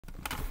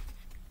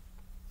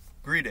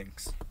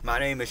Greetings, my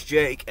name is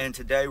Jake, and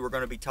today we're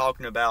going to be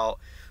talking about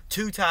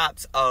two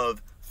types of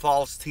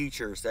false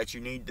teachers that you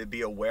need to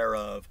be aware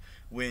of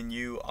when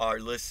you are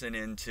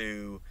listening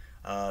to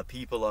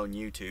people on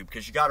YouTube,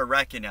 because you got to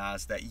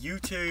recognize that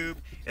YouTube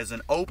is an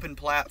open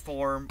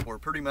platform where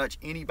pretty much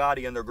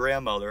anybody and their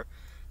grandmother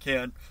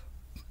can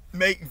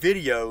make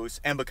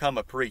videos and become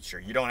a preacher.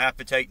 You don't have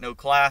to take no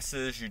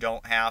classes. You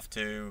don't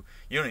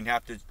even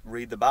have to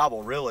read the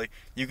Bible, really.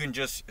 You can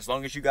just, as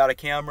long as you got a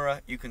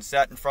camera, you can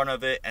sit in front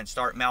of it and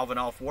start mouthing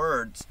off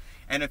words.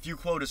 And if you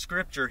quote a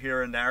scripture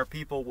here and there,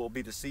 people will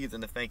be deceived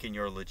into thinking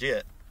you're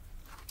legit.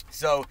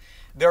 So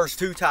there's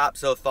two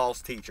types of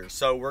false teachers.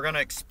 So we're going to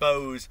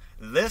expose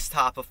this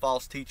type of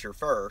false teacher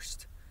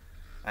first,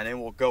 and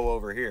then we'll go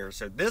over here.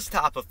 So this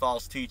type of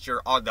false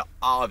teacher are the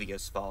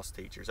obvious false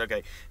teachers.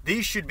 Okay,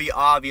 these should be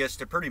obvious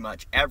to pretty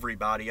much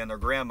everybody and their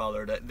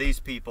grandmother that these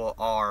people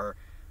are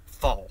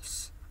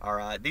false. All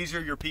right, these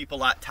are your people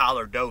like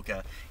Tyler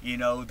Doka. You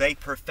know, they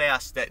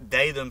profess that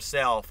they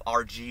themselves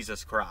are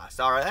Jesus Christ.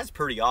 All right, that's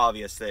pretty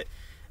obvious that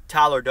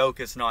Tyler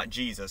Doka is not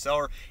Jesus.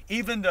 Or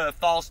even the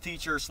false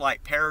teachers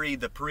like Perry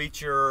the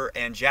Preacher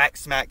and Jack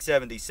Smack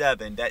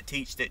 77 that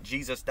teach that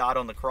Jesus died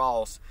on the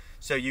cross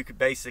so you could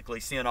basically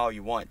sin all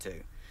you want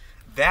to.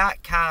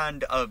 That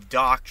kind of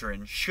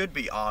doctrine should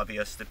be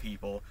obvious to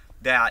people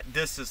that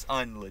this is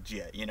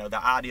unlegit. You know,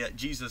 the idea that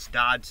Jesus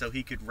died so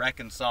he could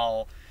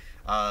reconcile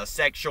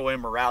sexual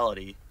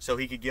immorality, so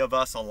he could give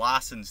us a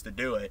license to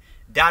do it,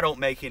 that don't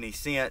make any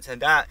sense. And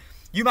that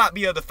you might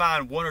be able to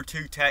find one or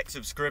two texts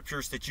of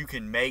scriptures that you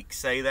can make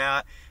say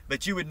that,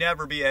 but you would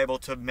never be able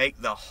to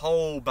make the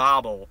whole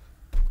Bible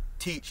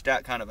teach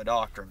that kind of a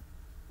doctrine.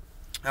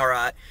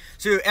 Alright,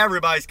 so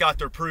everybody's got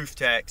their proof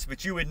text,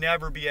 but you would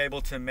never be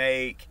able to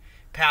make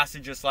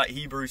passages like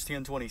Hebrews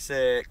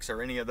 10:26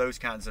 or any of those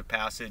kinds of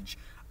passage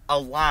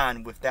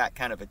align with that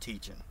kind of a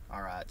teaching.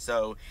 Alright,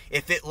 so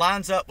if it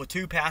lines up with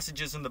two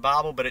passages in the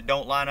Bible, but it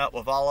don't line up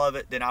with all of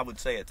it, then I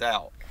would say it's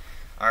out.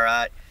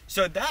 Alright,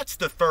 so that's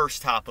the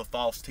first type of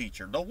false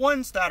teacher. The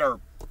ones that are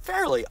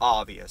fairly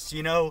obvious,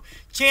 you know,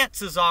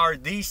 chances are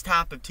these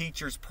type of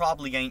teachers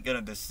probably ain't going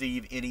to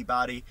deceive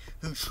anybody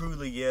who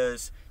truly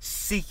is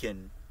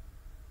seeking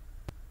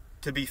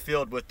to be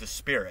filled with the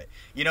Spirit.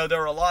 You know,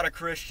 there are a lot of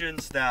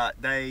Christians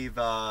that they've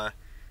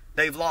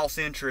lost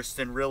interest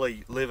in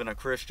really living a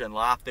Christian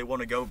life. They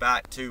want to go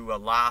back to a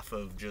life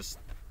of just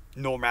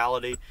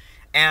normality.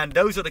 And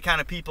those are the kind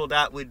of people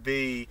that would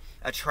be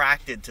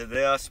attracted to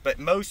this. But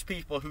most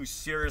people who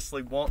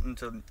seriously wanting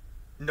to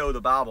know the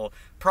Bible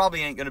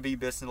probably ain't going to be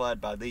misled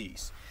by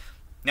these.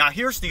 Now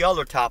here's the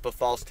other type of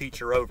false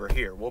teacher over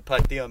here. We'll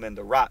put them in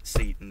the right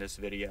seat in this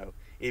video,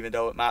 even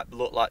though it might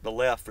look like the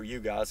left for you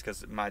guys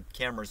because my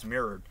camera's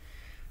mirrored.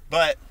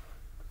 But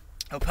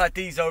I'll put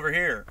these over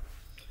here.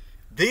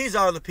 These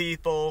are the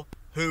people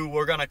who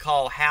we're going to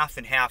call half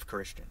and half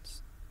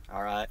Christians.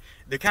 Alright,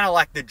 they're kind of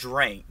like the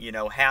drink, you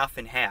know, half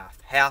and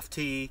half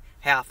tea,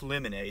 half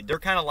lemonade. They're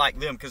kind of like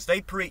them because they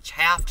preach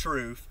half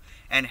truth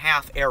and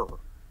half error,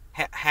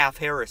 half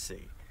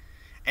heresy.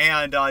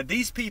 And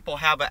these people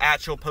have an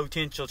actual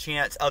potential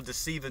chance of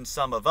deceiving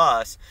some of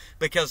us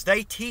because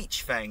they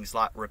teach things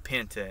like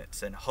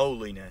repentance and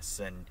holiness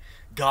and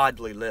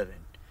godly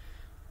living.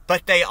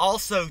 But they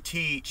also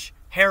teach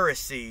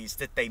heresies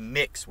that they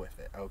mix with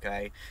it,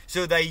 okay?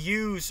 So they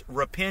use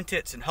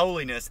repentance and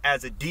holiness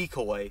as a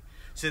decoy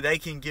so they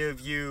can give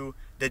you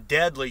the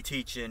deadly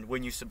teaching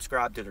when you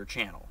subscribe to their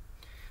channel.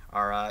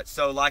 Alright,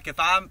 so like if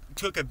I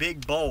took a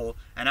big bowl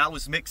and I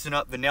was mixing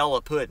up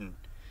vanilla pudding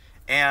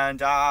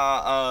and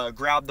I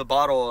grabbed the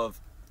bottle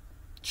of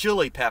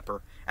chili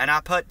pepper and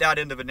I put that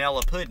in the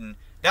vanilla pudding,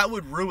 that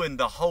would ruin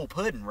the whole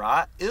pudding,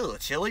 right? Ew,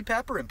 chili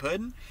pepper and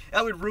pudding?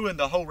 That would ruin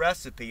the whole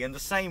recipe. In the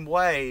same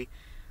way,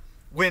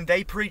 when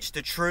they preach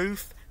the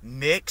truth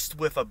mixed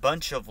with a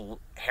bunch of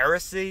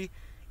heresy,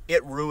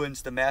 it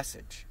ruins the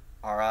message.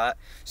 Alright,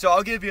 so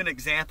I'll give you an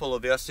example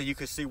of this so you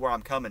can see where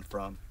I'm coming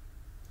from.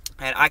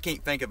 And I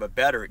can't think of a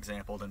better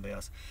example than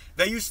this.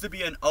 There used to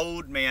be an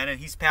old man, and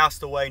he's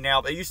passed away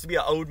now, but there used to be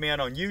an old man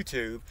on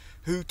YouTube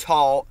who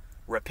taught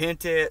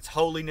repentance,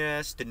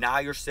 holiness, deny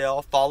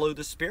yourself, follow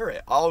the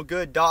Spirit. All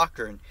good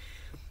doctrine.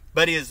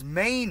 But his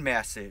main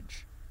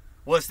message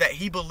was that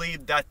he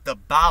believed that the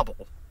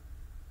Bible,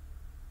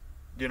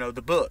 you know,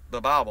 the book,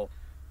 the Bible,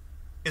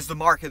 is the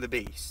mark of the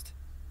beast.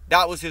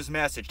 That was his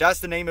message.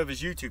 That's the name of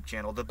his YouTube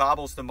channel. The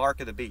Bible's the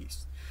mark of the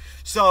beast.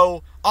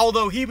 So,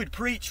 although he would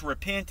preach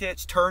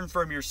repentance, turn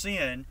from your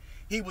sin,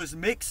 he was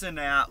mixing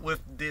that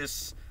with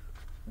this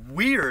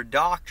weird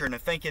doctrine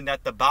of thinking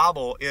that the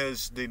Bible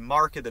is the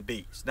mark of the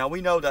beast. Now,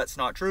 we know that's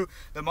not true.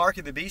 The mark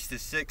of the beast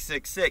is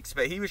 666,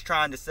 but he was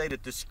trying to say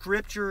that the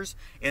scriptures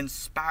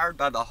inspired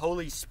by the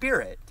Holy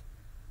Spirit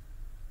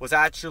was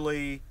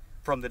actually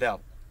from the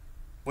devil,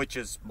 which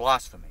is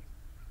blasphemy.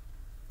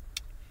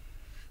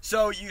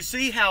 So you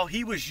see how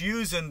he was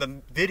using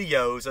the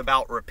videos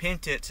about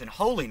repentance and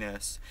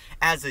holiness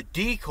as a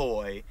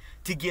decoy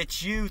to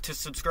get you to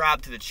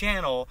subscribe to the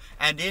channel,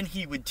 and then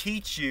he would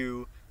teach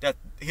you that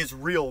his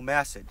real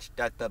message,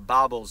 that the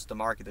Bible's the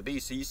mark of the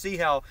beast. So you see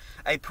how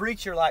a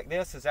preacher like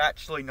this is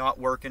actually not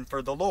working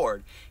for the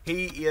Lord.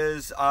 He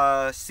is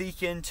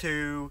seeking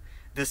to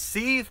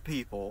deceive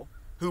people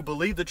who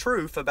believe the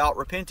truth about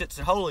repentance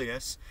and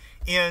holiness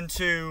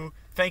into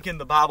thinking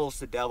the Bible's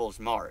the devil's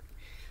mark.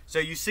 So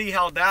you see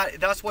how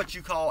that's what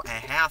you call a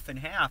half and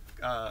half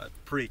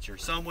preacher.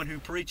 Someone who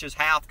preaches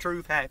half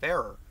truth, half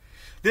error.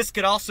 This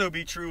could also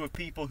be true of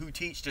people who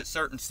teach that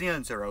certain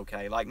sins are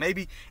okay. Like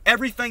maybe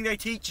everything they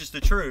teach is the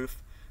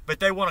truth,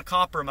 but they want to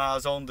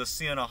compromise on the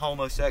sin of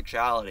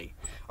homosexuality.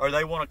 Or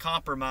they want to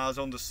compromise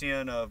on the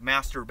sin of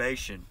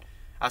masturbation.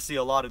 I see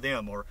a lot of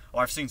them, or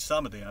I've seen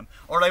some of them.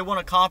 Or they want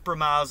to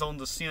compromise on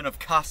the sin of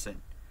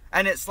cussing.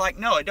 And it's like,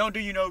 no, it don't do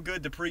you no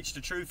good to preach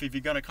the truth if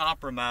you're going to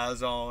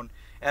compromise on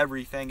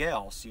everything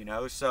else, you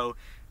know. So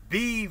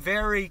be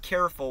very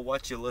careful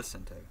what you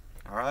listen to.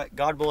 All right?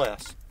 God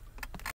bless.